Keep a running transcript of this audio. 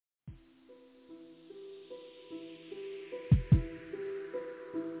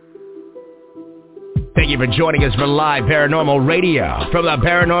Thank you for joining us for Live Paranormal Radio. From the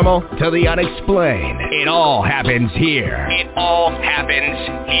paranormal to the unexplained, it all happens here. It all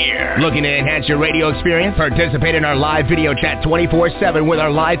happens here. Looking to enhance your radio experience? Participate in our live video chat 24/7 with our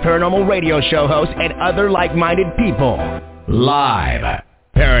Live Paranormal Radio show hosts and other like-minded people. Live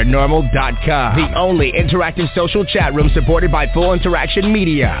Paranormal.com, the only interactive social chat room supported by Full Interaction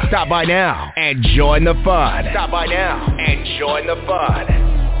Media. Stop by now and join the fun.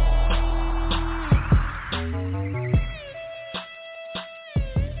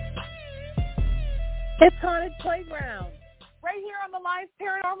 It's Haunted Playground, right here on the Live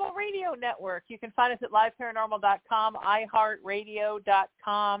Paranormal Radio Network. You can find us at liveparanormal.com,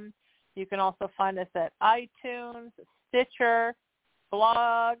 iHeartRadio.com. You can also find us at iTunes, Stitcher,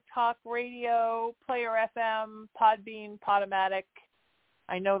 Blog, Talk Radio, Player FM, Podbean, Podomatic.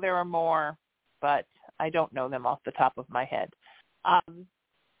 I know there are more, but I don't know them off the top of my head.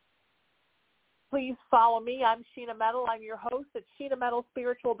 Please follow me. I'm Sheena Metal. I'm your host at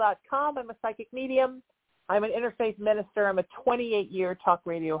SheenaMetalSpiritual.com. I'm a psychic medium. I'm an interfaith minister. I'm a 28-year talk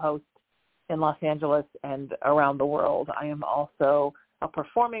radio host in Los Angeles and around the world. I am also a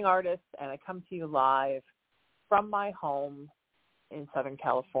performing artist, and I come to you live from my home in Southern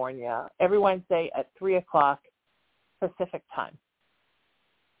California every Wednesday at 3 o'clock Pacific time.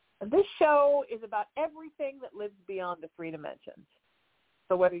 And this show is about everything that lives beyond the three dimensions.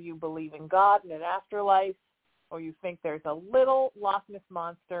 So whether you believe in God and an afterlife, or you think there's a little Loch Ness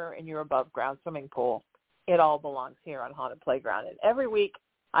monster in your above-ground swimming pool, it all belongs here on Haunted Playground. And every week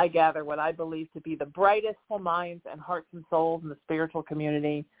I gather what I believe to be the brightest minds and hearts and souls in the spiritual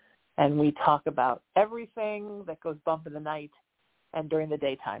community, and we talk about everything that goes bump in the night and during the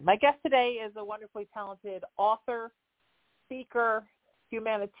daytime. My guest today is a wonderfully talented author, speaker,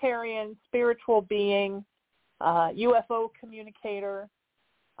 humanitarian, spiritual being, UFO communicator,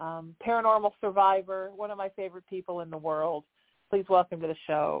 paranormal survivor, one of my favorite people in the world. Please welcome to the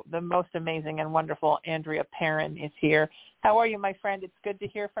show the most amazing and wonderful Andrea Perron is here. How are you, my friend? It's good to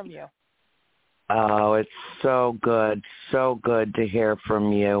hear from you. Oh, it's so good to hear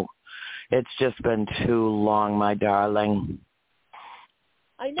from you. It's just been too long, my darling.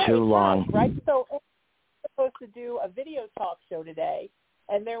 I know, too long. Right? So I was supposed to do a video talk show today,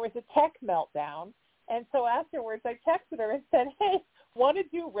 and there was a tech meltdown. And so afterwards, I texted her and said, hey, want to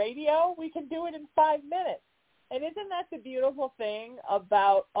do radio? We can do it in 5 minutes. And isn't that the beautiful thing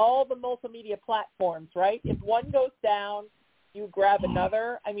about all the multimedia platforms, right? If one goes down, you grab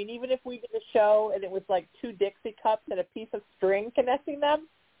another. I mean, even if we did a show and it was like 2 Dixie cups and a piece of string connecting them,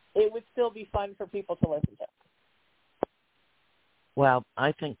 it would still be fun for people to listen to. Well,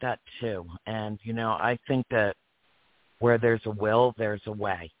 I think that too. And, I think that where there's a will, there's a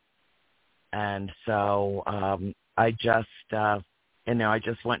way. And so I just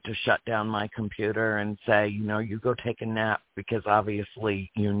went to shut down my computer and say, you go take a nap because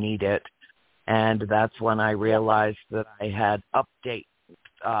obviously you need it. And that's when I realized that I had update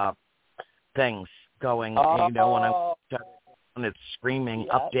things going, when it's screaming,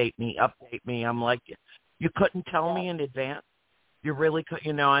 update me. I'm like, you couldn't tell me in advance? You really could,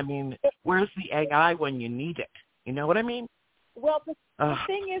 where's the AI when you need it? You know what I mean? Well, the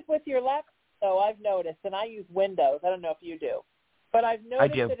thing is with your laptop, though, I've noticed, and I use Windows. I don't know if you do, but I've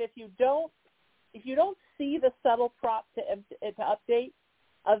noticed that if you don't see the subtle prompt to update,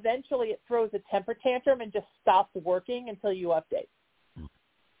 eventually it throws a temper tantrum and just stops working until you update.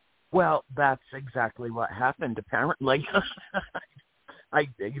 Well, that's exactly what happened, apparently. I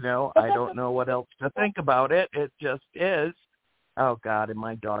don't know what else to think about it. It just is. Oh, God, and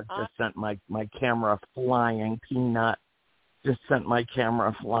my dog just sent my camera flying. Peanut just sent my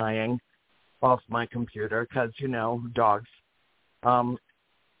camera flying off my computer because, dogs. I'm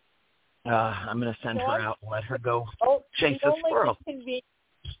going to send her out and let her go chase a squirrel. The only thing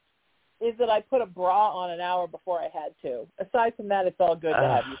is that I put a bra on an hour before I had to. Aside from that, it's all good to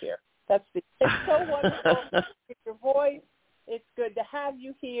have you here. It's so wonderful to hear your voice. It's good to have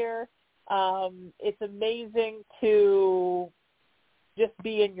you here. It's amazing to just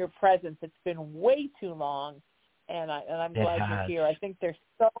be in your presence. It's been way too long, and I'm glad you're here. I think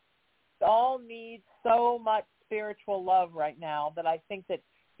all need so much spiritual love right now that I think that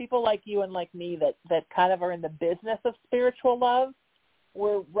people like you and like me that kind of are in the business of spiritual love,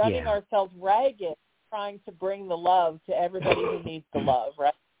 we're running ourselves ragged trying to bring the love to everybody who needs the love,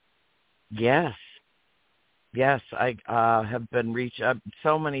 right? Yes, I have been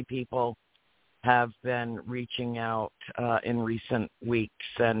so many people have been reaching out in recent weeks.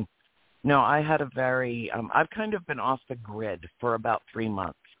 And, I had a I've kind of been off the grid for about 3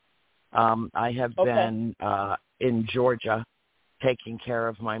 months. I have been in Georgia taking care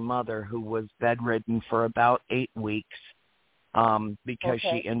of my mother, who was bedridden for about 8 weeks because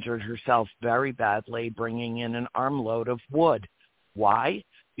she injured herself very badly, bringing in an armload of wood. Why?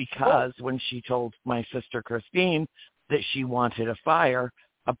 Because when she told my sister Christine that she wanted a fire,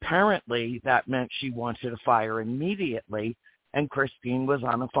 apparently that meant she wanted a fire immediately, and Christine was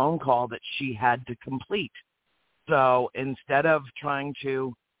on a phone call that she had to complete. So instead of trying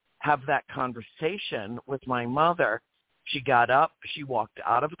to have that conversation with my mother, she got up, she walked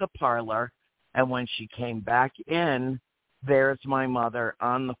out of the parlor, and when she came back in, there's my mother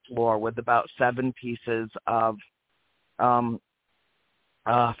on the floor with about 7 pieces of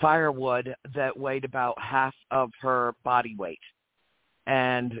firewood that weighed about half of her body weight.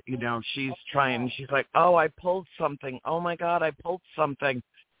 And, she's like, oh, I pulled something. Oh, my God, I pulled something.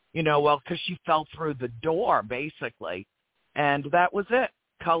 Because she fell through the door, basically. And that was it.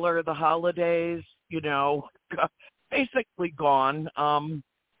 Color of the holidays, basically gone.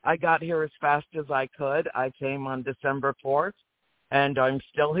 I got here as fast as I could. I came on December 4th, and I'm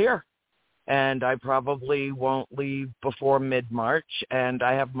still here. And I probably won't leave before mid-March. And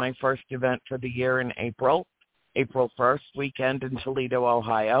I have my first event for the year in April 1st weekend in Toledo,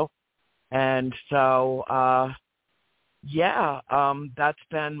 Ohio. And so, that's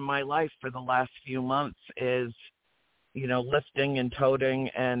been my life for the last few months is, lifting and toting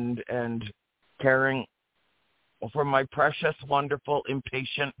and caring for my precious, wonderful,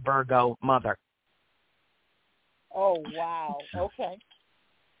 impatient Virgo mother. Oh, wow. Okay.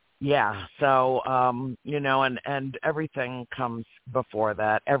 Yeah. So, and everything comes before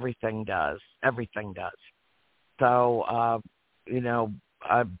that. Everything does. So,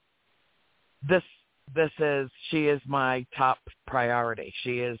 she is my top priority.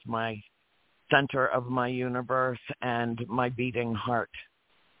 She is my center of my universe and my beating heart.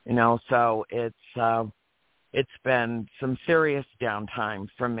 So it's been some serious downtime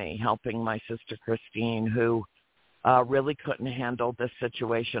for me helping my sister Christine, who really couldn't handle this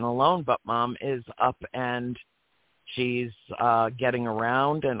situation alone. But Mom is up and she's getting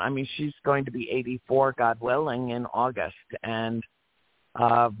around, and she's going to be 84, God willing, in August, and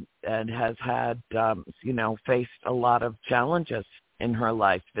has had, faced a lot of challenges in her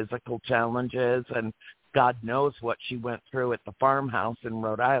life, physical challenges, and God knows what she went through at the farmhouse in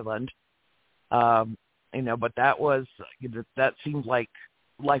Rhode Island. But that seemed like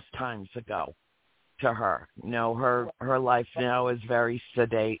lifetimes ago to her. Her life now is very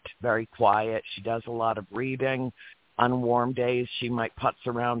sedate, very quiet. She does a lot of reading. On warm days, she might putz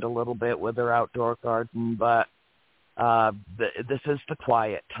around a little bit with her outdoor garden, but this is the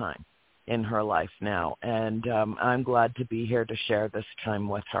quiet time in her life now, and I'm glad to be here to share this time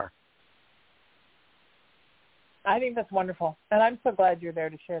with her. I think that's wonderful, and I'm so glad you're there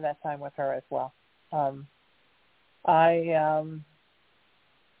to share that time with her as well.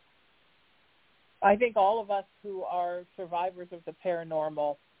 I think all of us who are survivors of the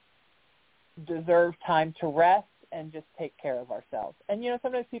paranormal deserve time to rest and just take care of ourselves. And,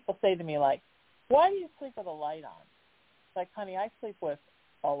 sometimes people say to me, like, why do you sleep with a light on? It's like, honey, I sleep with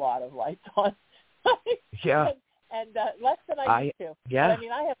a lot of lights on. Yeah. And less than I used to. Yeah. But,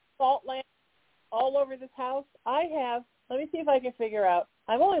 I have salt lamps all over this house. Let me see if I can figure out,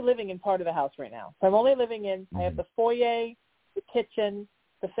 I'm only living in part of the house right now. So I'm only living in, I have the foyer, the kitchen,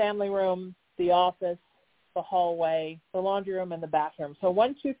 the family room, the office, the hallway, the laundry room, and the bathroom. So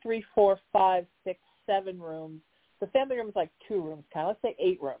 1, 2, 3, 4, 5, 6, 7 rooms. The family room is like 2 rooms, let's say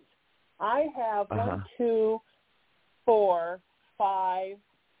 8 rooms. I have 1, 2, 4, 5,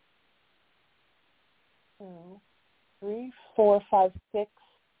 3, 4, 5, 6,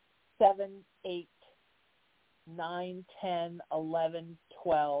 7, 8, 9, 10, 11,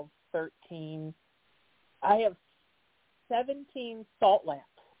 12, 13. I have 17 salt lamps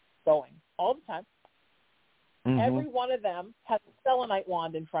going all the time. Every one of them has a selenite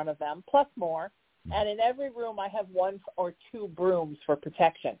wand in front of them, plus more. And in every room I have 1 or 2 brooms for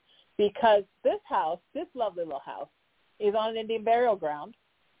protection. Because this house, this lovely little house, is on an Indian burial ground.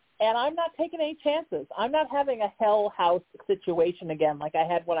 And I'm not taking any chances. I'm not having a hell house situation again like I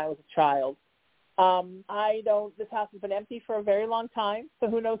had when I was a child. This house has been empty for a very long time, so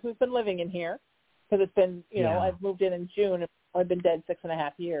who knows who's been living in here. Because it's been, I've moved in June. I've been dead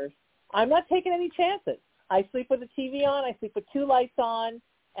 6.5 years. I'm not taking any chances. I sleep with the TV on. I sleep with 2 lights on.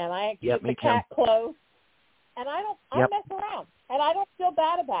 And I keep the cat close. And I mess around. And I don't feel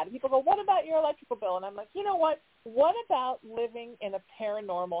bad about it. People go, what about your electrical bill? And I'm like, you know what? What about living in a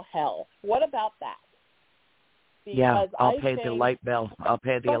paranormal hell? What about that? Because I'll pay the light bill. I'll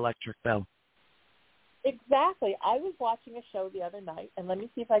pay the electric bill. Exactly. I was watching a show the other night, and let me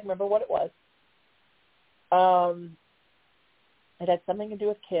see if I can remember what it was. It had something to do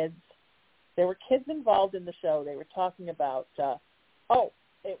with kids. There were kids involved in the show. They were talking about,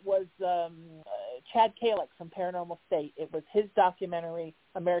 it was Chad Kalick from Paranormal State. It was his documentary,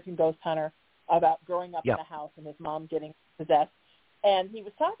 American Ghost Hunter, about growing up in a house and his mom getting possessed. And he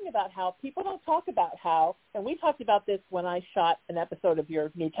was talking about how people don't talk about how, and we talked about this when I shot an episode of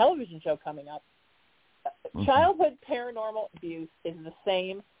your new television show coming up, childhood paranormal abuse is the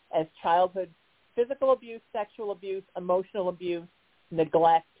same as childhood physical abuse, sexual abuse, emotional abuse,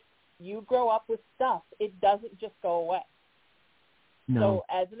 neglect. You grow up with stuff. It doesn't just go away. No. So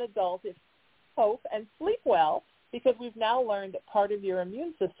as an adult, it's hope and sleep well, because we've now learned that part of your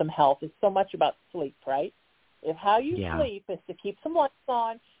immune system health is so much about sleep, right? If how you sleep is to keep some lights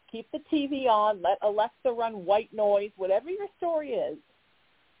on, keep the TV on, let Alexa run white noise, whatever your story is,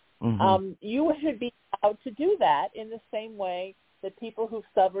 you should be allowed to do that in the same way that people who've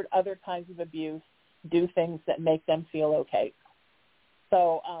suffered other kinds of abuse do things that make them feel okay.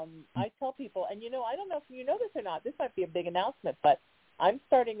 So I tell people, and I don't know if you know this or not, this might be a big announcement, but I'm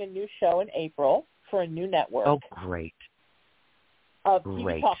starting a new show in April for a new network. Oh, great. Of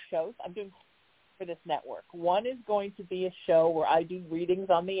TV talk shows. I'm doing for this network. One is going to be a show where I do readings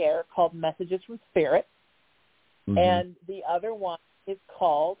on the air called Messages from Spirit. And the other one is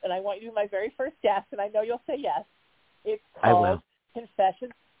called, and I want you to be my very first guest, and I know you'll say yes, it's called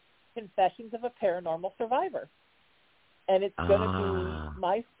Confessions of a Paranormal Survivor. And it's going to be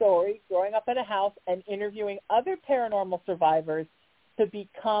my story growing up in a house and interviewing other paranormal survivors to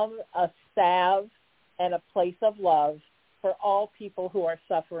become a salve and a place of love for all people who are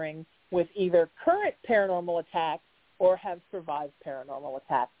suffering with either current paranormal attacks or have survived paranormal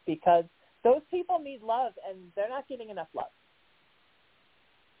attacks, because those people need love and they're not getting enough love.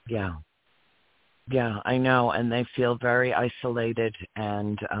 Yeah. Yeah, I know. And they feel very isolated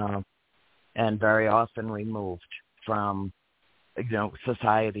and very often removed from,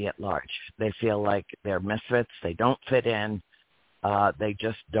 society at large. They feel like they're misfits. They don't fit in. They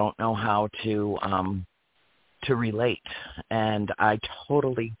just don't know how to relate. And I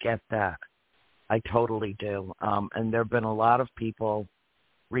totally get that. I totally do. And there have been a lot of people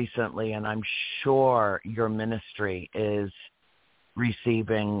recently, and I'm sure your ministry is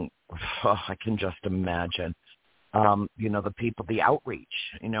receiving, I can just imagine, the people, the outreach,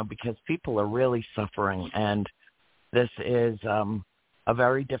 because people are really suffering. And this is a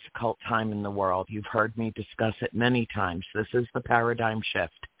very difficult time in the world. You've heard me discuss it many times. This is the paradigm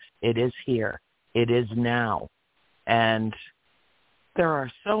shift. It is here. It is now. And there are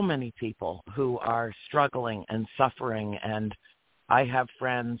so many people who are struggling and suffering. And I have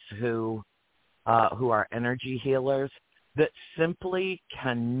friends who are energy healers that simply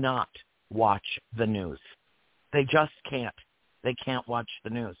cannot watch the news. They just can't. They can't watch the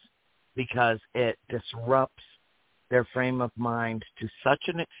news because it disrupts their frame of mind to such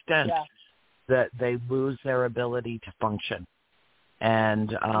an extent that they lose their ability to function.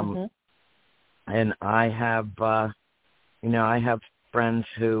 And and I have I have friends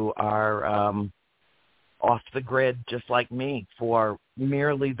who are off the grid just like me for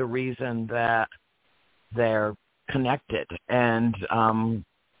merely the reason that they're connected and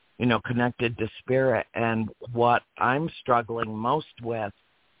connected to spirit. And what I'm struggling most with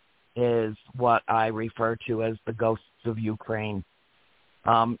is what I refer to as the ghosts of Ukraine.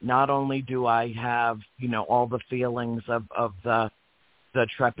 Not only do I have, all the feelings of the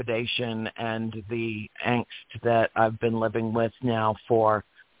trepidation and the angst that I've been living with now for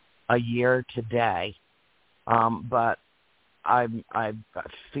a year today, but I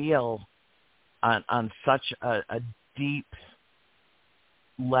feel on such a deep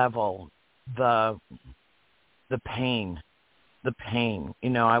level the pain.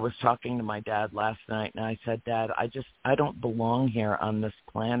 I was talking to my dad last night, and I said, Dad, I don't belong here on this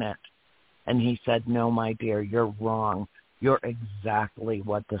planet. And he said, no, my dear, you're wrong. You're exactly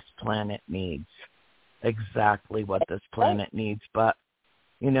what this planet needs. Exactly what this planet needs. But,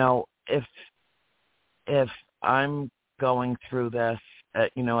 if I'm going through this,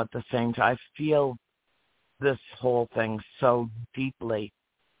 at the same time, I feel this whole thing so deeply.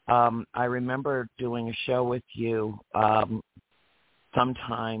 I remember doing a show with you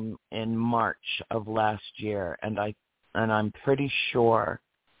sometime in March of last year, and I'm pretty sure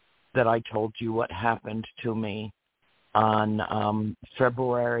that I told you what happened to me on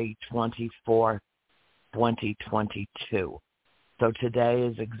February 24th, 2022. So today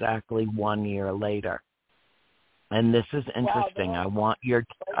is exactly 1 year later. And this is interesting. Wow,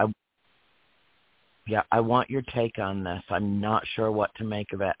 I want your take on this. I'm not sure what to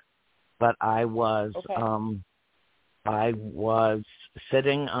make of it. But I was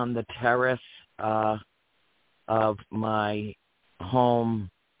sitting on the terrace of my home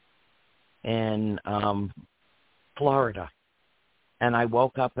in Florida, and I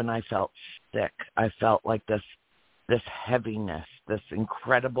woke up and I felt sick. I felt like this heaviness, this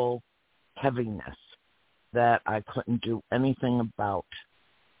incredible heaviness that I couldn't do anything about.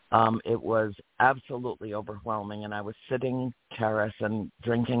 It was absolutely overwhelming, and I was sitting terrace and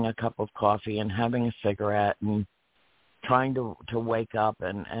drinking a cup of coffee and having a cigarette and trying to wake up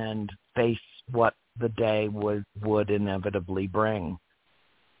and face what the day would inevitably bring.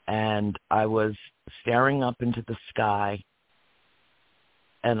 And I was staring up into the sky,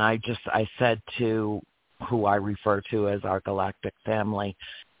 and I said to who I refer to as our galactic family,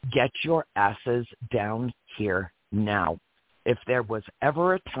 get your asses down here now. If there was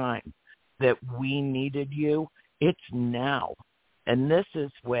ever a time that we needed you, it's now. And this is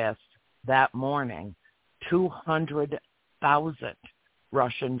with, that morning, 200,000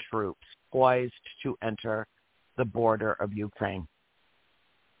 Russian troops poised to enter the border of Ukraine.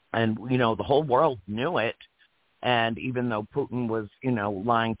 And, the whole world knew it. And even though Putin was,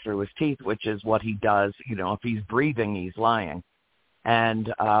 lying through his teeth, which is what he does, if he's breathing, he's lying. And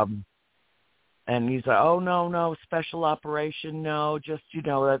he's like, oh, no, special operation, no, just,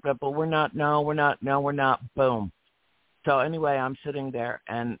 but we're not, boom. So anyway, I'm sitting there,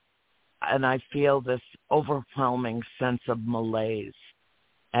 and I feel this overwhelming sense of malaise.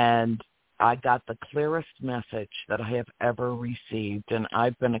 And I got the clearest message that I have ever received, and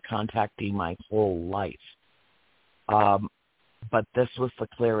I've been a contactee my whole life. But this was the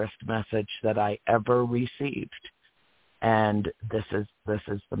clearest message that I ever received, and this is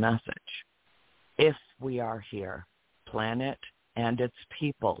the message. If we are here, planet and its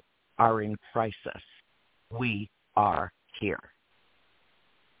people are in crisis. We are here.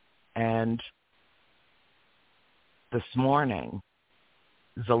 And this morning,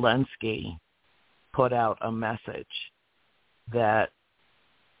 Zelensky put out a message that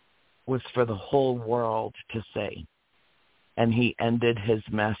was for the whole world to see. And he ended his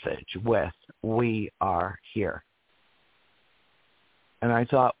message with, we are here. And I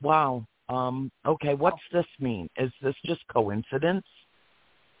thought, wow, okay, what's this mean? Is this just coincidence?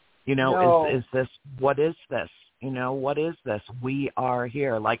 No. Is this, what is this? What is this? We are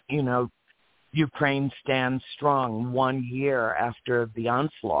here. Like, Ukraine stands strong 1 year after the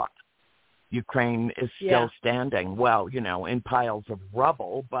onslaught. Ukraine is still standing. Well, in piles of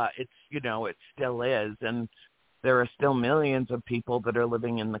rubble, but it's, it still is. And there are still millions of people that are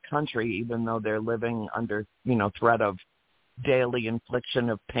living in the country, even though they're living under, threat of daily infliction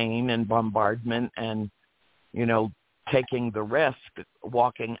of pain and bombardment and, taking the risk,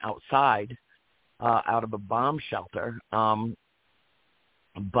 walking outside out of a bomb shelter.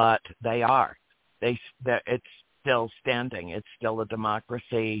 But they are. It's still standing. It's still a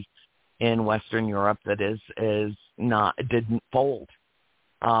democracy in Western Europe that didn't fold.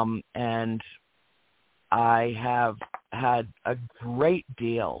 And I have had a great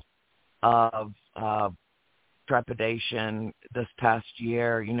deal of trepidation this past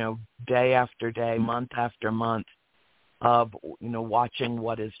year, day after day, month after month, of, watching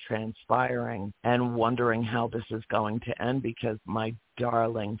what is transpiring and wondering how this is going to end, because my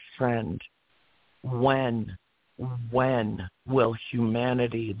darling friend, when will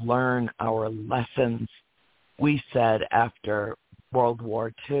humanity learn our lessons? We said after World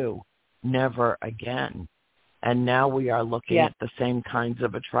War II, never again. And now we are looking at the same kinds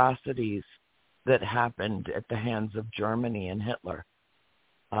of atrocities that happened at the hands of Germany and Hitler.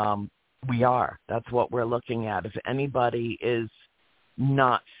 We are. That's what we're looking at. If anybody is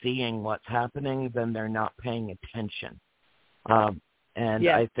not seeing what's happening, then they're not paying attention.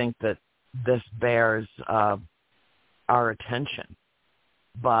 I think that this bears our attention.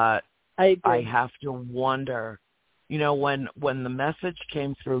 But I have to wonder, when the message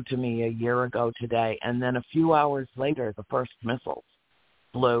came through to me a year ago today, and then a few hours later, the first missiles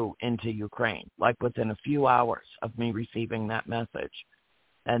flew into Ukraine, like within a few hours of me receiving that message.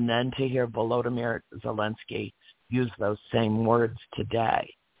 And then to hear Volodymyr Zelensky use those same words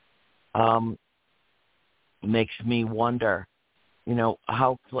today makes me wonder,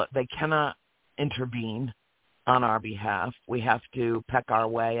 how they cannot intervene on our behalf. We have to peck our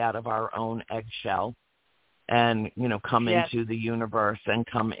way out of our own eggshell and, come into the universe and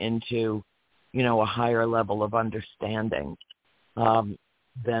come into, a higher level of understanding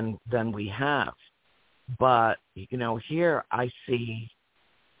than we have. But, here I see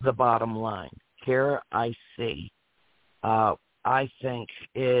the bottom line. Here I see, I think,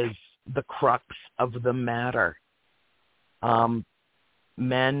 is the crux of the matter.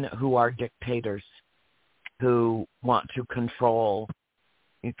 Men who are dictators, who want to control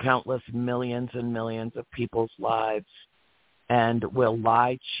countless millions and millions of people's lives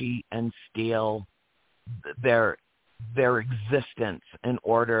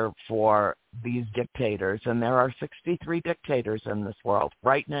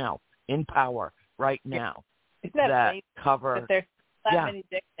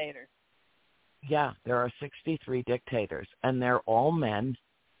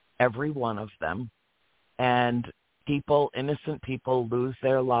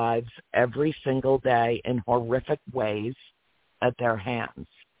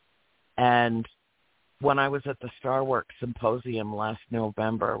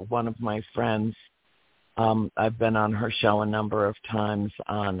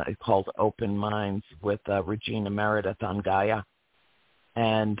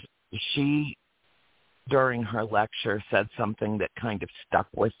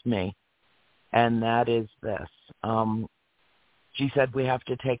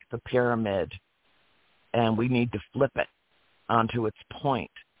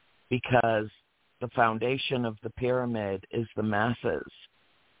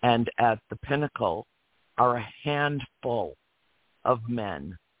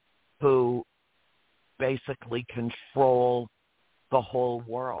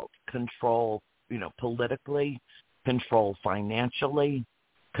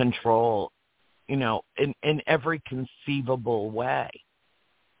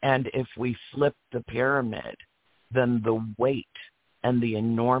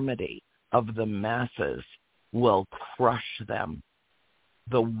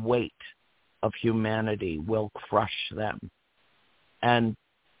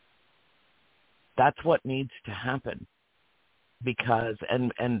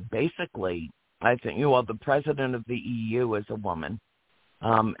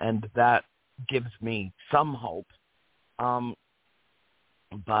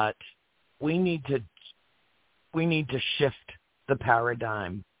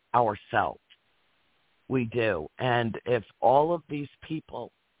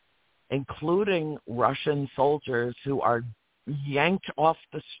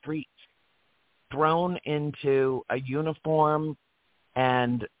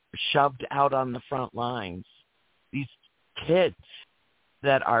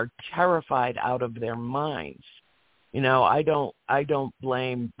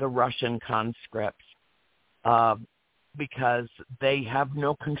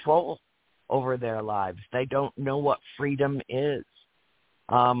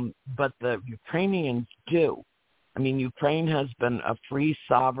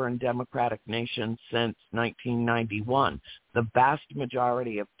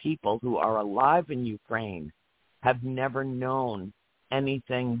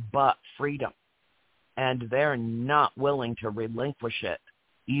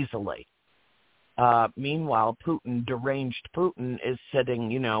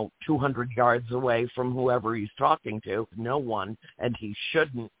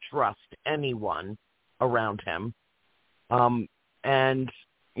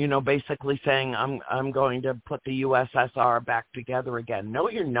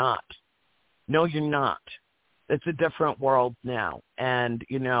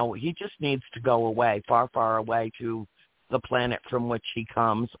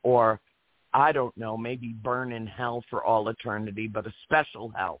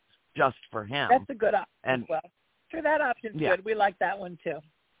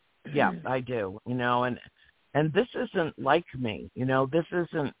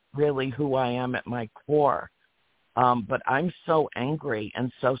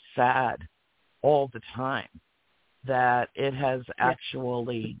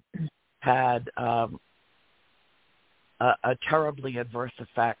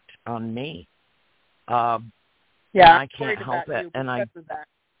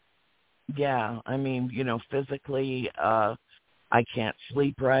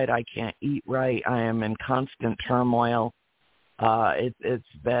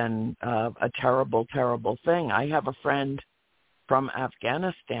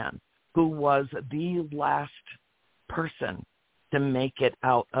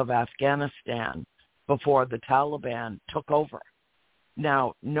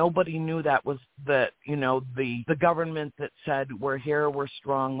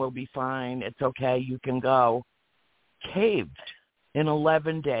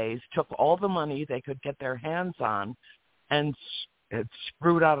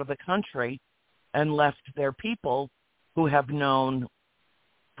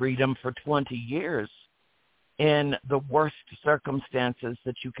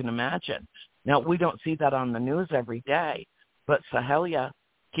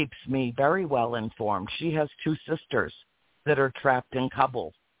that are trapped in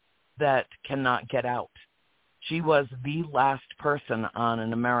Kabul that cannot get out. She was the last person on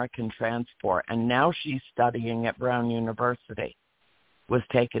an American transport, and now she's studying at Brown University, was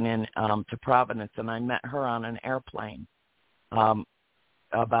taken in to Providence, and I met her on an airplane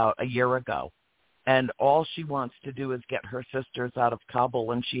about a year ago. And all she wants to do is get her sisters out of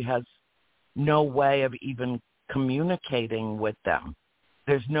Kabul, and she has no way of even communicating with them.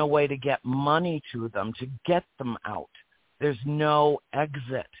 There's no way to get money to them, to get them out. There's no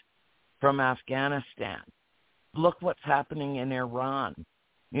exit from Afghanistan. Look what's happening in Iran.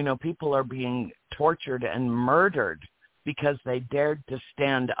 You know, people are being tortured and murdered because they dared to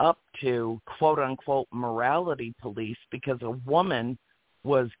stand up to quote-unquote morality police because a woman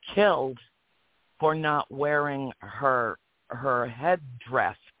was killed for not wearing her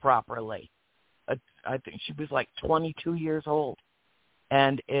headdress properly. I think she was like 22 years old.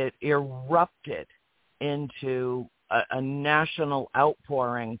 And it erupted into a national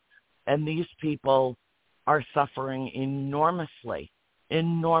outpouring, and these people are suffering enormously,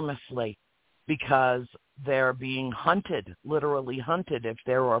 because they're being hunted, literally hunted if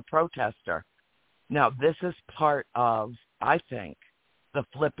they were a protester. Now, this is part of, I think, the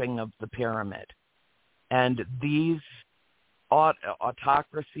flipping of the pyramid. And these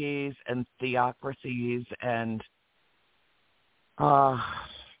autocracies and theocracies and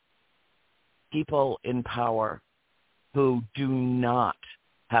people in power who do not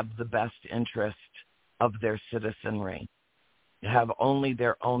have the best interest of their citizenry, have only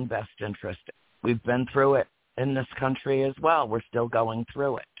their own best interest. We've been through it in this country as well. We're still going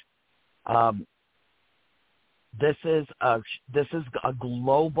through it. This is a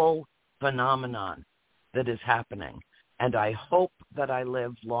global phenomenon that is happening, and I hope that I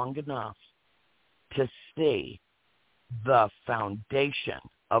live long enough to see the foundation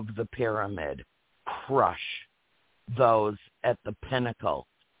of the pyramid crush those at the pinnacle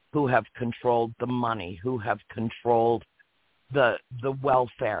who have controlled the money, who have controlled the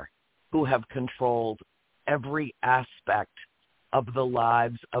welfare, who have controlled every aspect of the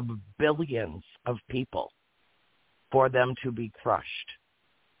lives of billions of people, for them to be crushed.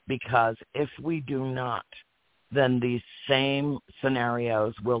 Because if we do not, then these same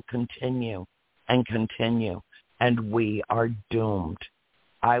scenarios will continue and continue, and we are doomed.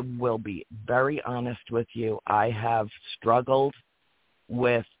 I will be very honest with you. I have struggled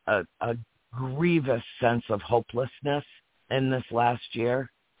with a grievous sense of hopelessness in this last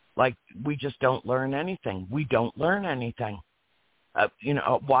year. Like, we just don't learn anything. We don't learn anything.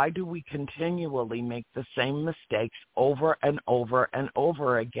 Why do we continually make the same mistakes over and over and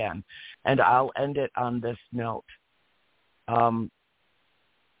over again? And I'll end it on this note. My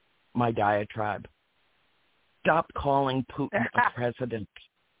diatribe. Stop calling Putin a president.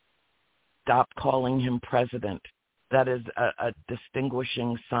 Stop calling him president. That is a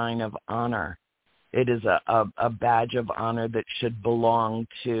distinguishing sign of honor. It is a badge of honor that should belong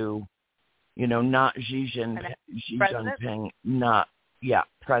to, not Xi Jinping,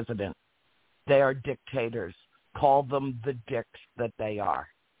 president. They are dictators. Call them the dicks that they are.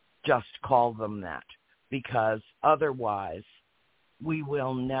 Just call them that, because otherwise we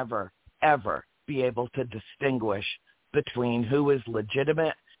will never, ever be able to distinguish between who is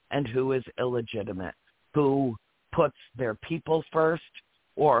legitimate and who is illegitimate, who puts their people first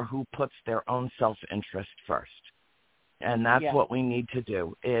or who puts their own self-interest first. And that's what we need to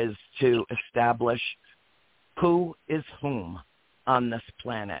do, is to establish who is whom on this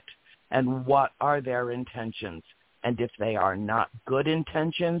planet and what are their intentions. And if they are not good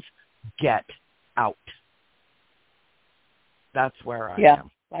intentions, get out. That's where I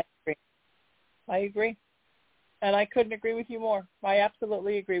am. I agree. And I couldn't agree with you more. I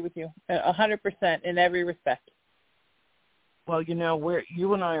absolutely agree with you, 100% in every respect. Well,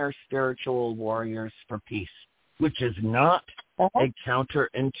 you and I are spiritual warriors for peace, which is not a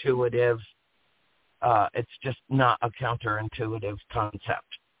counterintuitive, it's just not a counterintuitive concept.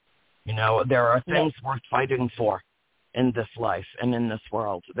 There are things worth fighting for in this life and in this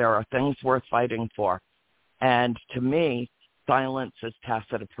world. There are things worth fighting for. And to me, silence is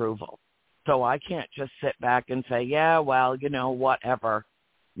tacit approval. So I can't just sit back and say, whatever.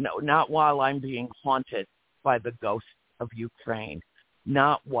 No, not while I'm being haunted by the ghosts of Ukraine.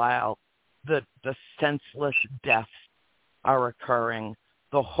 Not while the senseless deaths are occurring,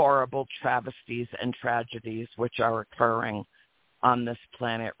 the horrible travesties and tragedies which are occurring on this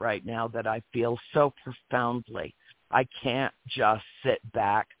planet right now that I feel so profoundly. I can't just sit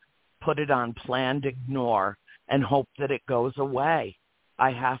back, put it on planned ignore, and hope that it goes away.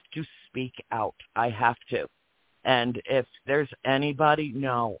 I have to speak out. I have to. And if there's anybody,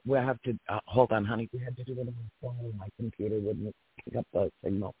 no, we have to, hold on, honey. We had to do it on the phone. My computer wouldn't pick up the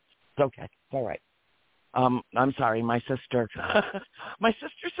signal. It's okay. It's all right. I'm sorry, my sister. My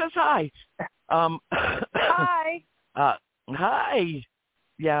sister says hi. Hi. Hi.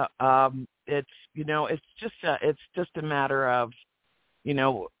 Yeah. It's it's just a matter of,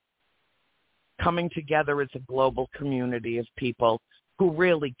 coming together as a global community of people who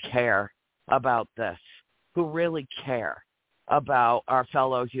really care about this, who really care about our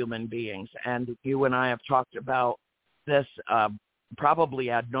fellow human beings. And you and I have talked about this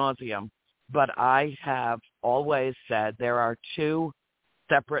probably ad nauseum, but I have always said there are two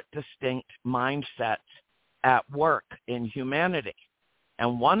separate, distinct mindsets at work in humanity.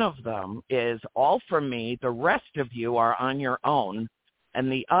 And one of them is all for me, the rest of you are on your own.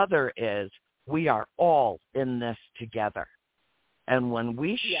 And the other is we are all in this together. And when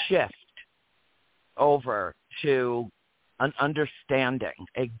we shift over to an understanding,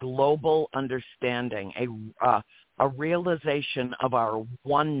 a global understanding, a realization of our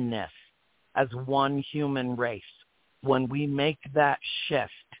oneness as one human race, when we make that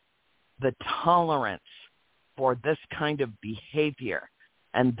shift, the tolerance for this kind of behavior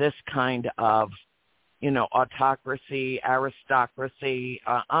and this kind of, autocracy, aristocracy,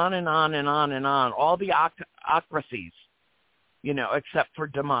 on and on and on and on, all the ocracies, except for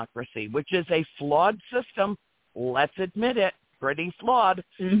democracy, which is a flawed system. Let's admit it, pretty flawed.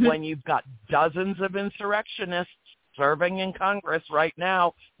 Mm-hmm. When you've got dozens of insurrectionists serving in Congress right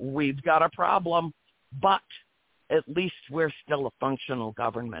now, we've got a problem. But at least we're still a functional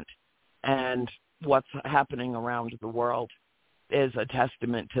government. And what's happening around the world is a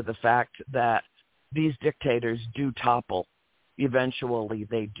testament to the fact that these dictators do topple. Eventually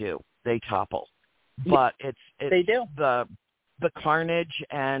they do. They topple. But it's they do. The carnage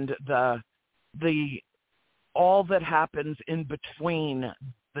and the all that happens in between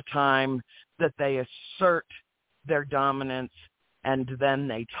the time that they assert their dominance and then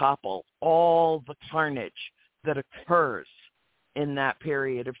they topple, all the carnage that occurs in that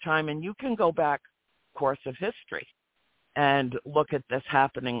period of time. And you can go back course of history and look at this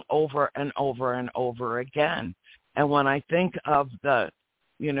happening over and over and over again. And when I think of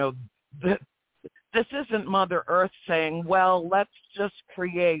this isn't Mother Earth saying, well, let's just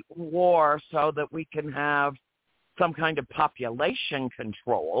create war so that we can have some kind of population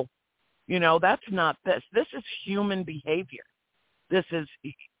control. That's not this. This is human behavior. This is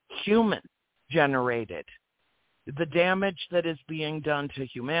human generated. The damage that is being done to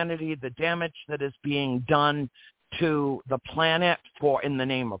humanity, the damage that is being done to the planet in the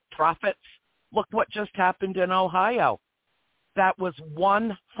name of profits. Look what just happened in Ohio. That was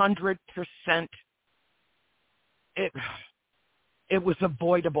 100%. It was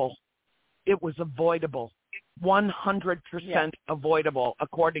avoidable. It was avoidable. 100% avoidable,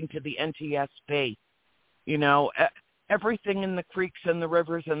 according to the NTSB. Everything in the creeks and the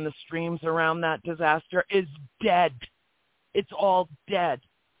rivers and the streams around that disaster is dead. It's all dead.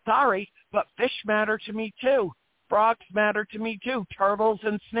 Sorry, but fish matter to me too. Frogs matter to me too. Turtles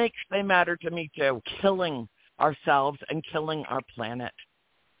and snakes, they matter to me too. Killing ourselves and killing our planet.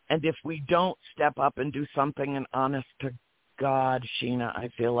 And if we don't step up and do something, and honest to God, Sheena, I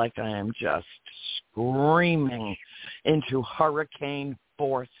feel like I am just screaming into hurricane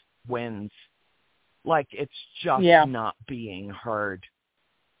force winds. Like it's just not being heard.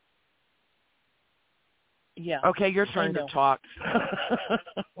 Yeah. Okay, your turn to talk.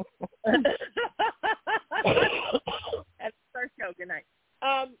 That's our show. Good night.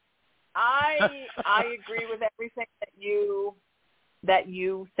 I agree with everything that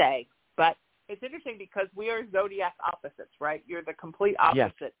you say, but it's interesting because we are zodiac opposites, right? You're the complete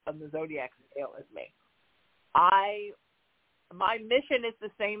opposite of the zodiac scale as me. My mission is the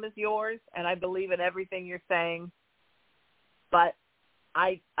same as yours, and I believe in everything you're saying, but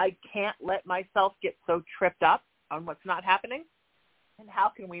I can't let myself get so tripped up on what's not happening, and how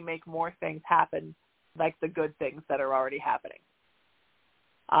can we make more things happen, like the good things that are already happening.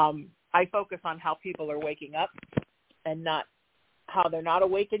 I focus on how people are waking up and not how they're not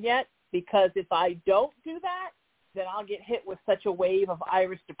awakened yet, because if I don't do that, then I'll get hit with such a wave of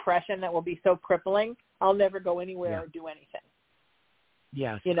Irish depression that will be so crippling, I'll never go anywhere or do anything.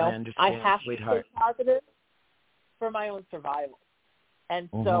 Yes, I understand, I have sweetheart. to stay positive for my own survival. And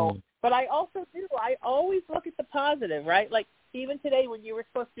so, but I also do, I always look at the positive, right? Like even today when you were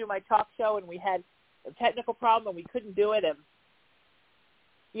supposed to do my talk show and we had a technical problem and we couldn't do it, and,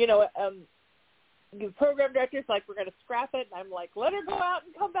 the program director's like, we're going to scrap it. And I'm like, let her go out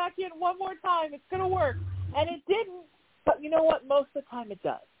and come back in one more time. It's going to work. And it didn't. But you know what? Most of the time it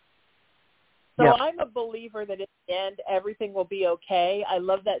does. So I'm a believer that if end, everything will be okay. I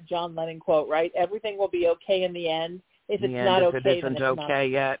love that John Lennon quote, right? Everything will be okay in the end. If it's not okay, if it isn't then it's okay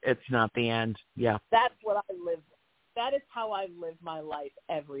yet, it's not the end. Yeah. That's what I live. That is how I live my life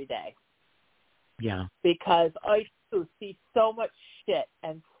every day. Yeah. Because I do see so much shit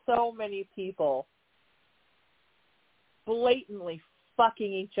and so many people blatantly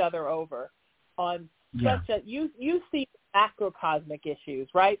fucking each other over on such a you see macrocosmic issues,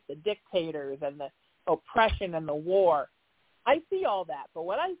 right? The dictators and the oppression and the war. I see all that, but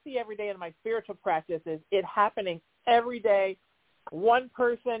what I see every day in my spiritual practice is it happening every day, one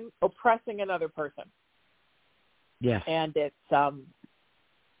person oppressing another person. Yes. And it's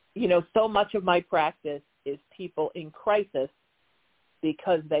so much of my practice is people in crisis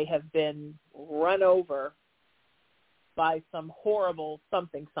because they have been run over by some horrible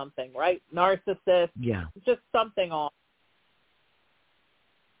something, right? Narcissist, just something off.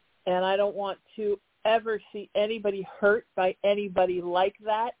 And I don't want to ever see anybody hurt by anybody like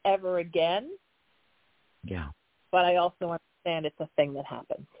that ever again. Yeah. But I also understand it's a thing that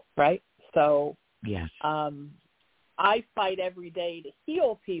happens, right? So yes. I fight every day to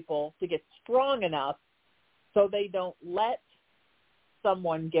heal people to get strong enough so they don't let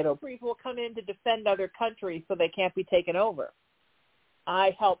someone get over. People will come in to defend other countries so they can't be taken over.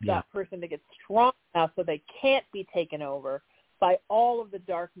 I help that person to get strong enough so they can't be taken over by all of the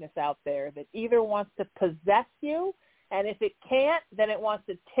darkness out there that either wants to possess you, and if it can't, then it wants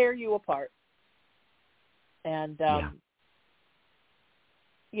to tear you apart. And,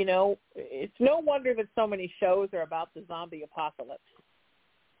 it's no wonder that so many shows are about the zombie apocalypse,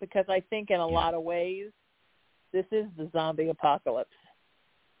 because I think in a lot of ways, this is the zombie apocalypse.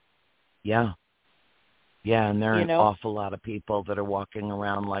 Yeah. Yeah, and there are an awful lot of people that are walking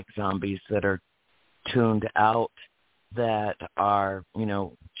around like zombies that are tuned out, that are,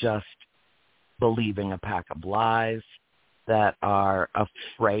 just believing a pack of lies, that are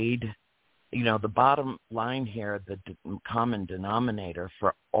afraid. The bottom line here, the common denominator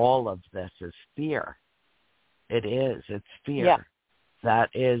for all of this is fear. It is. It's fear. Yeah. That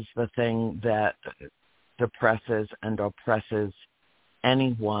is the thing that depresses and oppresses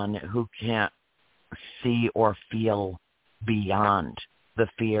anyone who can't see or feel beyond the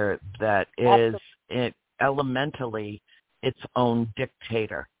fear that is elementally its own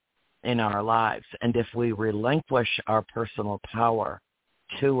dictator in our lives. And if we relinquish our personal power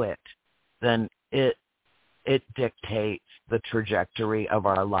to it, then it dictates the trajectory of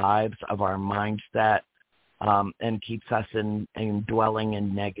our lives, of our mindset, and keeps us in dwelling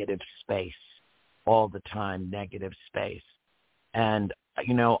in negative space all the time, negative space. And,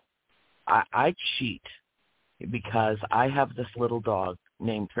 I cheat because I have this little dog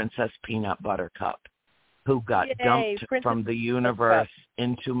named Princess Peanut Buttercup who got dumped from the universe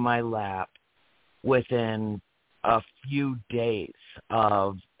into my lap within a few days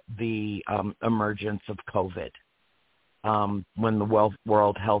of the emergence of COVID, when the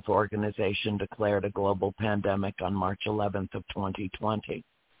World Health Organization declared a global pandemic on March 11th of 2020.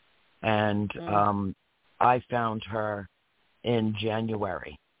 And I found her in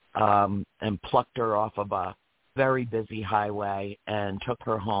January and plucked her off of a very busy highway and took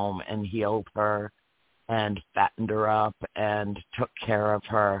her home and healed her and fattened her up and took care of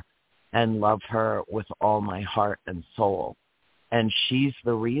her and love her with all my heart and soul. And she's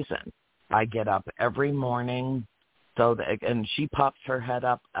the reason I get up every morning and she pops her head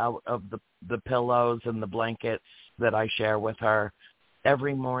up out of the pillows and the blankets that I share with her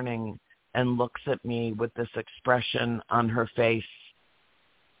every morning and looks at me with this expression on her face.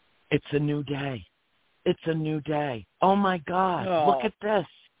 It's a new day. It's a new day. Oh, my God, Look at this.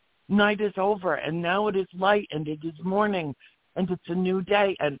 Night is over, and now it is light, and it is morning, and it's a new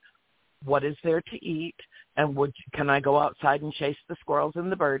day. And what is there to eat? And can I go outside and chase the squirrels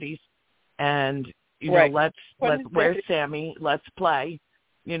and the birdies? And, where's Sammy? Let's play.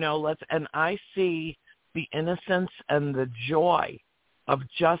 And I see the innocence and the joy of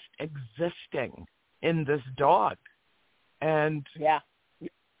just existing in this dog. And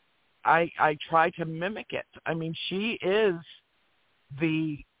I try to mimic it. I mean, she is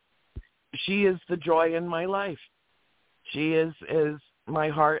the joy in my life. She is my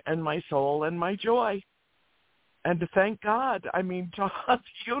heart and my soul and my joy. And to thank God, I mean, the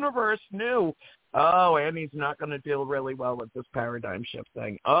universe knew, Annie's not going to deal really well with this paradigm shift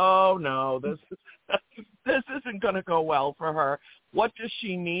thing. Oh, no, this isn't going to go well for her. What does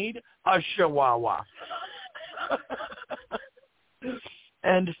she need? A chihuahua.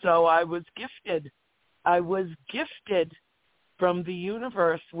 And so I was gifted from the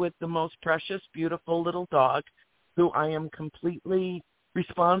universe with the most precious, beautiful little dog who I am completely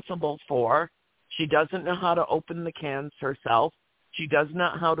responsible for She doesn't know how to open the cans herself. She does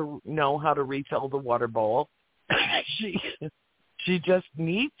not know how to refill the water bowl. She just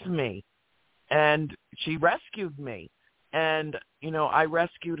needs me, and she rescued me, and I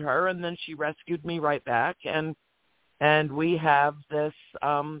rescued her, and then she rescued me right back, and we have this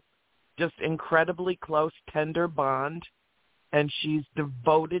just incredibly close, tender bond, and she's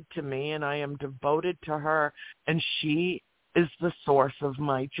devoted to me, and I am devoted to her, and she is the source of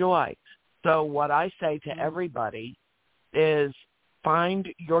my joy. So what I say to everybody is find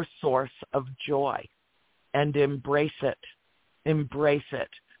your source of joy and embrace it. Embrace it,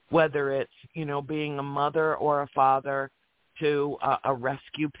 whether it's, being a mother or a father to a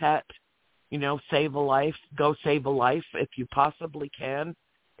rescue pet, save a life, go save a life if you possibly can.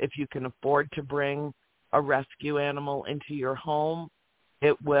 If you can afford to bring a rescue animal into your home,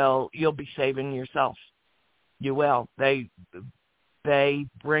 you'll be saving yourself. You will. They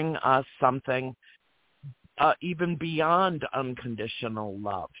bring us something even beyond unconditional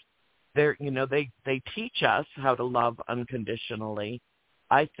love. They teach us how to love unconditionally,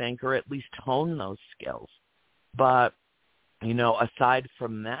 I think, or at least hone those skills. But, aside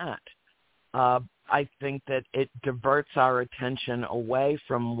from that, I think that it diverts our attention away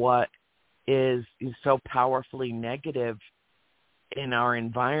from what is so powerfully negative in our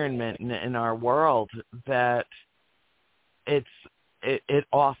environment and in our world that it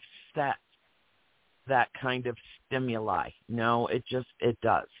offsets that kind of stimuli. No, it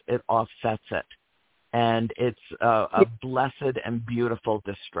does. It offsets it. And it's a blessed and beautiful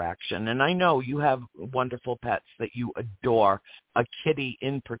distraction. And I know you have wonderful pets that you adore, a kitty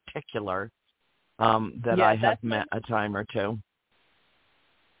in particular that I have met a time or two.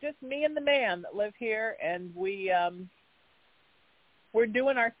 Just me and the man that live here, and we're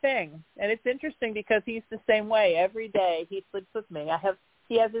doing our thing. And it's interesting because he's the same way. Every day he sleeps with me.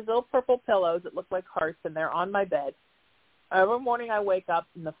 He has these little purple pillows that look like hearts, and they're on my bed. Every morning I wake up,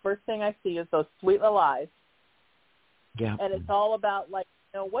 and the first thing I see is those sweet little eyes. Yeah. And it's all about, what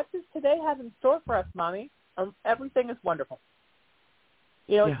does today have in store for us, Mommy? Everything is wonderful.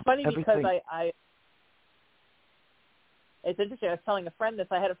 It's funny because it's interesting. I was telling a friend this.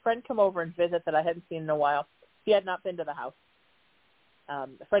 I had a friend come over and visit that I hadn't seen in a while. She had not been to the house. A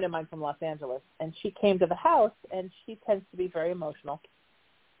friend of mine from Los Angeles. And she came to the house, and she tends to be very emotional.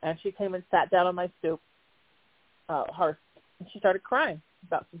 And she came and sat down on my stoop, hearth, and she started crying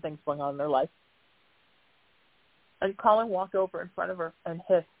about some things going on in her life. And Colin walked over in front of her and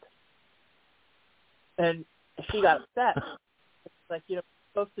hissed. And she got upset. It's like, you're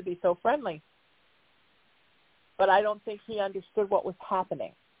supposed to be so friendly. But I don't think he understood what was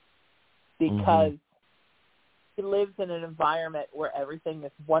happening because he lives in an environment where everything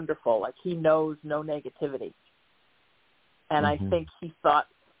is wonderful. Like, he knows no negativity. And I think he thought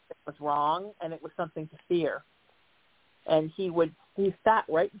it was wrong and it was something to fear. And he sat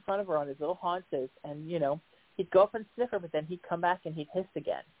right in front of her on his little haunches, and, he'd go up and sniff her, but then he'd come back and he'd hiss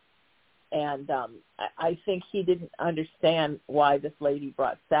again. And I think he didn't understand why this lady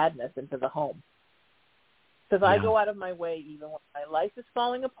brought sadness into the home. Because I go out of my way even when my life is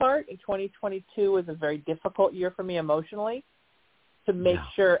falling apart. And 2022 is a very difficult year for me emotionally, to make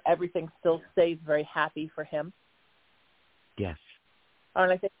sure everything still stays very happy for him. Yes.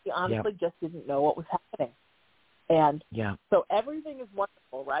 And I think he honestly just didn't know what was happening. And so everything is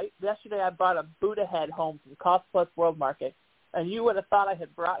wonderful, right? Yesterday I brought a Buddha head home from Cost Plus World Market, and you would have thought I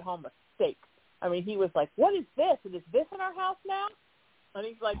had brought home a steak. I mean, he was like, what is this? And is this in our house now? And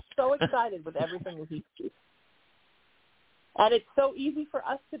he's like so excited with everything that he sees. And it's so easy for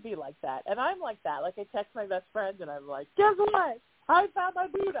us to be like that. And I'm like that. Like, I text my best friend, and I'm like, guess what? I found my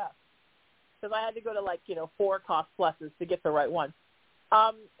Buddha. Because I had to go to, 4 Cost Pluses to get the right one.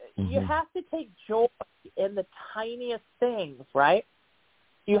 You have to take joy in the tiniest things, right?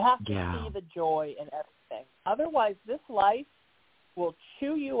 You have to see the joy in everything. Otherwise, this life will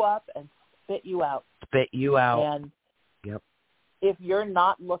chew you up and spit you out. And if you're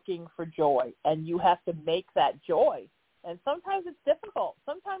not looking for joy, and you have to make that joy, and sometimes it's difficult.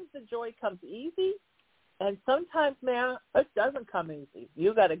 Sometimes the joy comes easy, and sometimes, man, it doesn't come easy.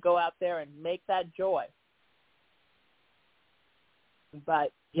 You got to go out there and make that joy.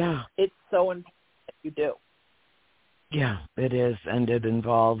 But it's so important that you do. Yeah, it is, and it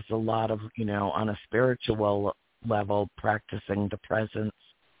involves a lot of, on a spiritual level, practicing the presence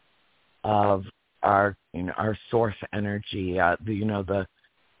of our source energy, the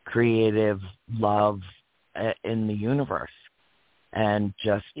creative love in the universe, and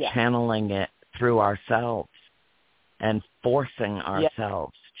just channeling it through ourselves and forcing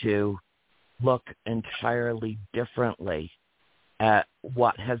ourselves to look entirely differently at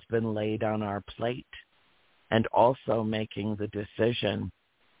what has been laid on our plate and also making the decision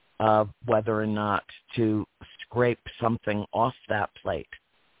of whether or not to scrape something off that plate,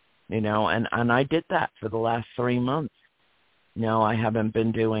 and I did that for the last 3 months. I haven't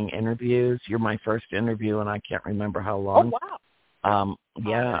been doing interviews. You're my first interview, and I can't remember how long. Oh, wow.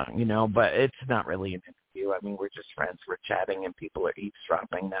 Yeah, but it's not really an interview. I mean, we're just friends. We're chatting, and people are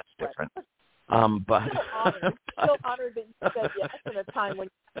eavesdropping. That's different. But still honored that you said yes in a time when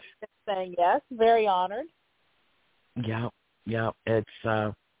you're saying yes. Very honored. Yeah. It's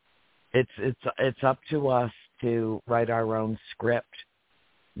up to us to write our own script,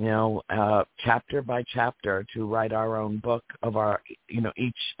 chapter by chapter, to write our own book of our,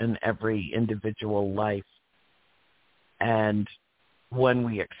 each and every individual life. And when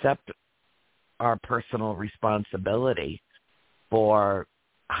we accept our personal responsibility for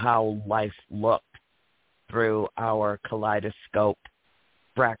how life looked through our kaleidoscope,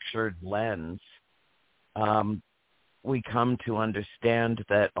 fractured lens, we come to understand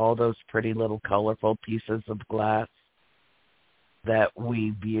that all those pretty little colorful pieces of glass that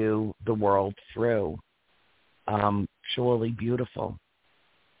we view the world through, surely beautiful.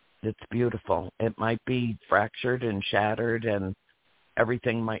 It's beautiful. It might be fractured and shattered and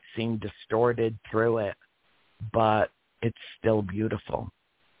everything might seem distorted through it, but it's still beautiful.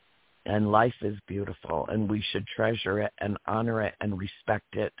 And life is beautiful, and we should treasure it and honor it and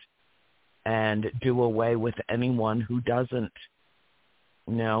respect it and do away with anyone who doesn't,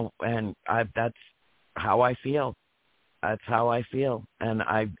 and that's how I feel. That's how I feel. And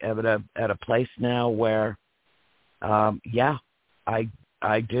I'm at a place now where,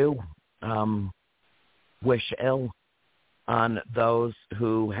 I do wish ill on those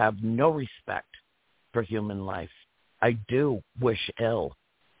who have no respect for human life. I do wish ill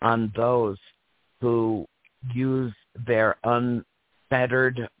on those who use their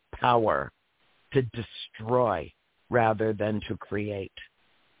unfettered power to destroy rather than to create.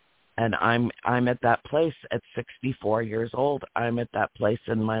 And I'm at that place at 64 years old. I'm at that place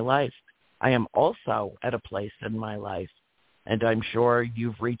in my life. I am also at a place in my life, and I'm sure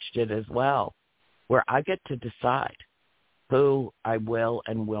you've reached it as well, where I get to decide who I will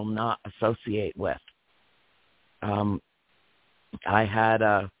and will not associate with. I had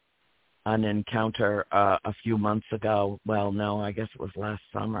an encounter a few months ago. Well, no, I guess it was last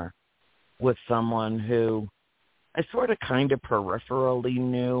summer, with someone who I sort of kind of peripherally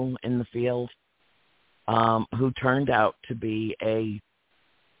knew in the field, who turned out to be a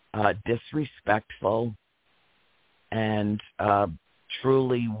disrespectful and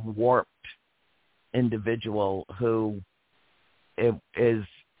truly warped individual who is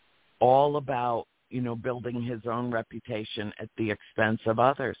all about, building his own reputation at the expense of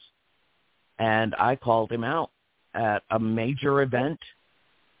others. And I called him out at a major event,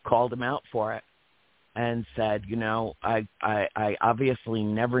 called him out for it, and said, I obviously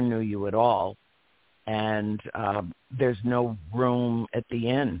never knew you at all, and there's no room at the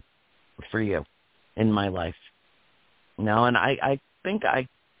inn for you in my life. And I think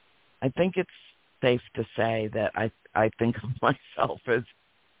it's safe to say that I think of myself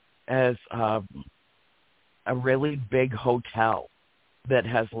as a really big hotel that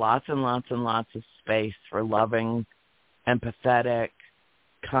has lots and lots and lots of space for loving, empathetic,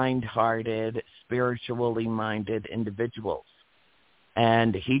 kind-hearted, spiritually minded individuals.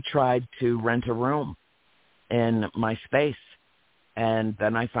 And he tried to rent a room in my space. And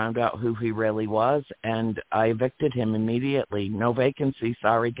then I found out who he really was, and I evicted him immediately. No vacancy,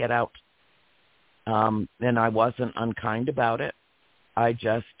 sorry, get out. And I wasn't unkind about it. I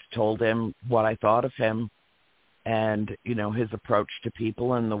just told him what I thought of him and, his approach to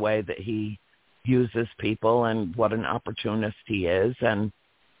people and the way that he uses people and what an opportunist he is. And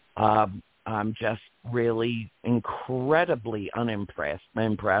I'm just really incredibly impressed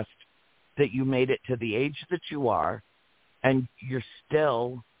that you made it to the age that you are, and you're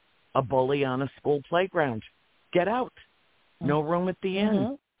still a bully on a school playground. Get out. No room at the inn.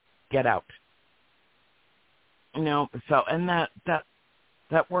 Mm-hmm. Get out. So, and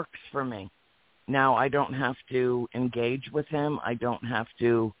that works for me. Now, I don't have to engage with him. I don't have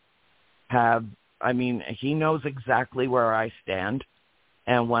to he knows exactly where I stand.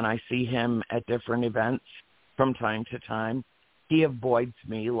 And when I see him at different events from time to time, he avoids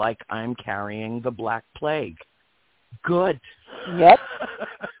me like I'm carrying the Black Plague. Good. Yep.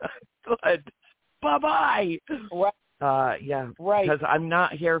 Good. Bye-bye. Right. Yeah. Right. Because I'm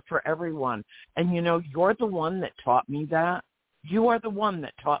not here for everyone. And, you're the one that taught me that. You are the one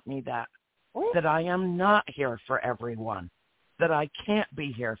that taught me that. What? That I am not here for everyone. That I can't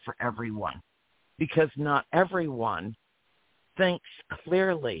be here for everyone. Because not everyone thinks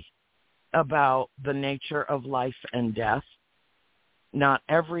clearly about the nature of life and death. Not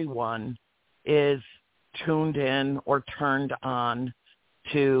everyone is tuned in or turned on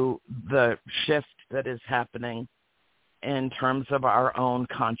to the shift that is happening in terms of our own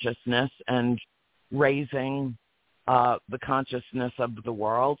consciousness and raising the consciousness of the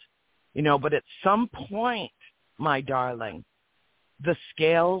world. But at some point, my darling, the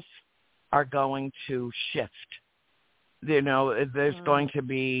scales are going to shift. There's going to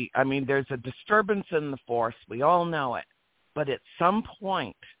be, there's a disturbance in the force. We all know it. But at some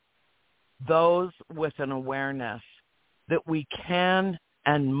point, those with an awareness that we can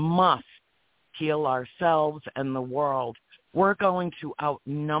and must heal ourselves and the world, we're going to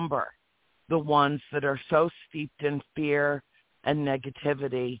outnumber the ones that are so steeped in fear and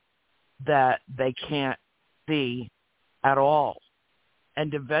negativity that they can't see at all.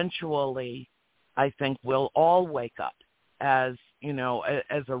 And eventually, I think we'll all wake up as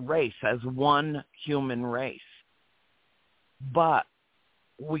a race, as one human race. But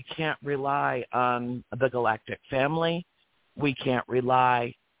we can't rely on the galactic family. We can't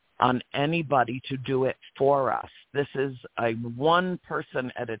rely on anybody to do it for us. This is a one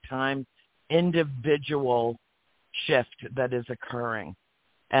person at a time, individual shift that is occurring.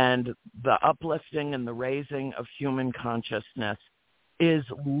 And the uplifting and the raising of human consciousness is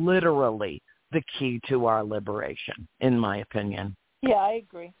literally the key to our liberation, in my opinion. Yeah, I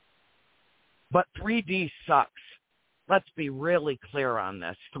agree. But 3D sucks. Let's be really clear on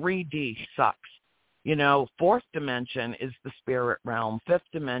this. 3D sucks. Fourth dimension is the spirit realm. Fifth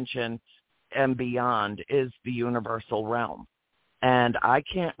dimension and beyond is the universal realm. And I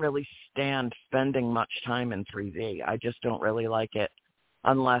can't really stand spending much time in 3D. I just don't really like it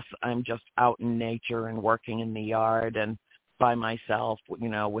unless I'm just out in nature and working in the yard and by myself,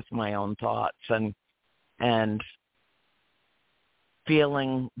 with my own thoughts and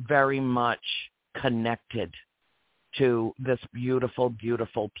feeling very much connected to this beautiful,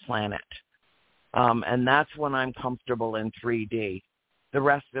 beautiful planet. And that's when I'm comfortable in 3D. The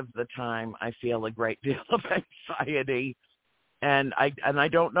rest of the time, I feel a great deal of anxiety, and I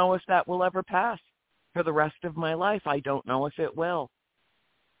don't know if that will ever pass for the rest of my life. I don't know if it will.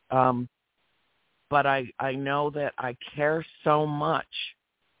 But I know that I care so much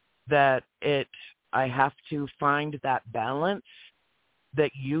that I have to find that balance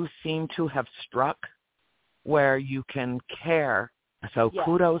that you seem to have struck, where you can care. So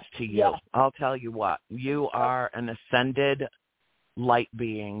kudos to you. Yeah. I'll tell you what, you are an ascended light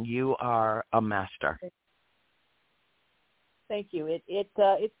being. You are a master. Thank you. It's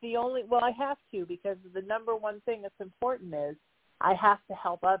the only, I have to, because the number one thing that's important is I have to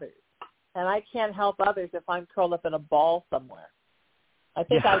help others. And I can't help others if I'm curled up in a ball somewhere. I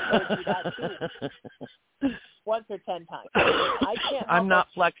think I told you that too. Once or 10 times. I'm not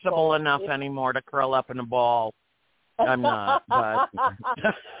flexible enough anymore to curl up in a ball. I'm not. But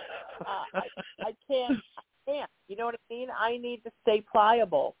I can't. You know what I mean? I need to stay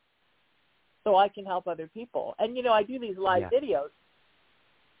pliable so I can help other people. And, I do these live videos.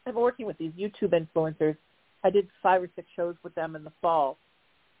 I'm working with these YouTube influencers. I did 5 or 6 shows with them in the fall.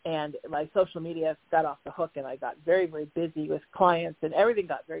 And my social media got off the hook, and I got very, very busy with clients, and everything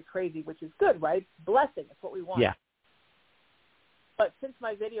got very crazy, which is good, right? Blessing. It's what we want. Yeah. But since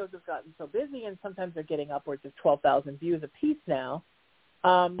my videos have gotten so busy, and sometimes they're getting upwards of 12,000 views a piece now,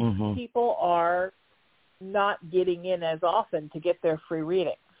 people are not getting in as often to get their free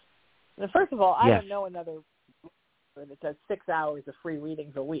readings. And first of all, I don't know another that does 6 hours of free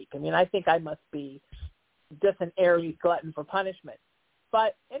readings a week. I mean, I think I must be just an Aries glutton for punishment.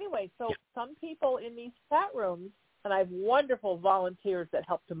 But anyway, so some people in these chat rooms, and I have wonderful volunteers that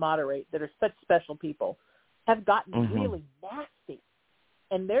help to moderate that are such special people, have gotten really nasty.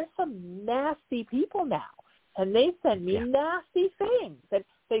 And there's some nasty people now. And they send me nasty things. And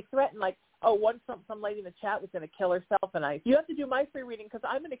they threaten, like, some lady in the chat was going to kill herself, and you have to do my free reading because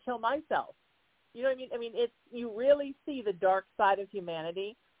I'm going to kill myself. You know what I mean? I mean, you really see the dark side of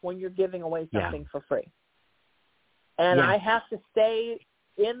humanity when you're giving away something for free. And I have to stay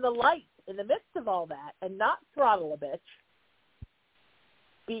in the light in the midst of all that and not throttle a bitch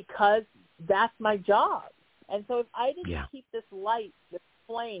because that's my job. And so if I didn't keep this light, this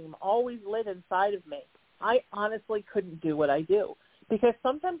flame always lit inside of me, I honestly couldn't do what I do. Because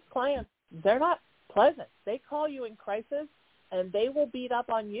sometimes clients, they're not pleasant. They call you in crisis, and they will beat up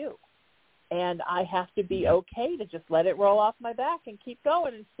on you. And I have to be okay to just let it roll off my back and keep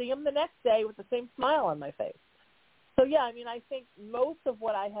going and see them the next day with the same smile on my face. So, I mean, I think most of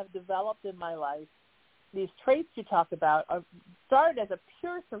what I have developed in my life, these traits you talk about, started as a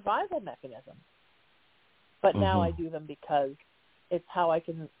pure survival mechanism. But now I do them because it's how I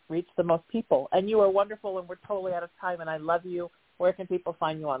can reach the most people. And you are wonderful, and we're totally out of time, and I love you. Where can people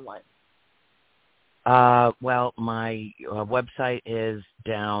find you online? Well, my website is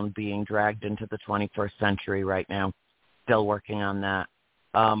down, being dragged into the 21st century right now. Still working on that.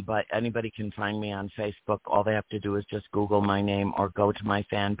 But anybody can find me on Facebook. All they have to do is just Google my name or go to my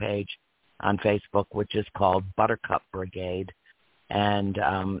fan page on Facebook, which is called Buttercup Brigade, and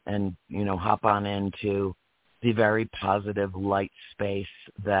hop on into the very positive light space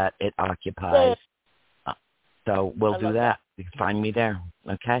that it occupies. So we'll do that. You can find me there.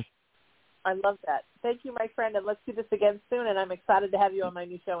 Okay. I love that. Thank you, my friend, and let's do this again soon, and I'm excited to have you on my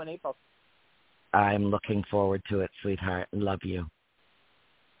new show in April. I'm looking forward to it, sweetheart. Love you.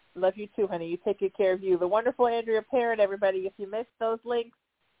 Love you too, honey. You take good care of you. The wonderful Andrea Perron, everybody. If you missed those links,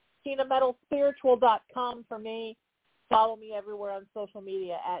 SheenaMetalSpiritual.com for me. Follow me everywhere on social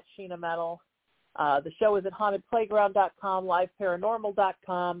media at Sheena Metal. The show is at HauntedPlayground.com,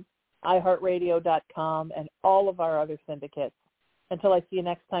 LiveParanormal.com, iHeartRadio.com, and all of our other syndicates. Until I see you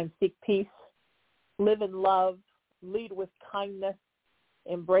next time, seek peace, live in love, lead with kindness,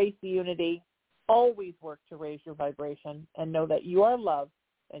 embrace unity, always work to raise your vibration, and know that you are loved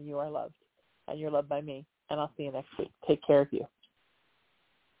and you are loved, and you're loved by me. And I'll see you next week. Take care of you.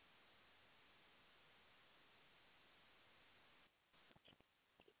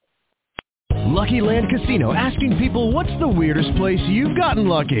 Lucky Land Casino, asking people, what's the weirdest place you've gotten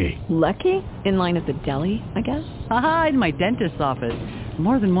lucky? Lucky? In line at the deli, I guess? Aha, in my dentist's office.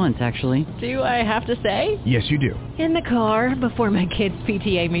 More than once, actually. Do I have to say? Yes, you do. In the car before my kids'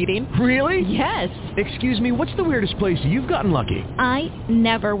 PTA meeting. Really? Yes. Excuse me, what's the weirdest place you've gotten lucky? I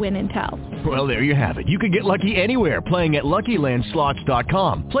never win and tell. Well, there you have it. You can get lucky anywhere, playing at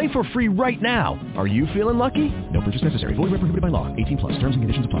LuckyLandSlots.com. Play for free right now. Are you feeling lucky? No purchase necessary. Void where prohibited by law. 18+. Terms and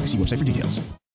conditions apply. See website for details.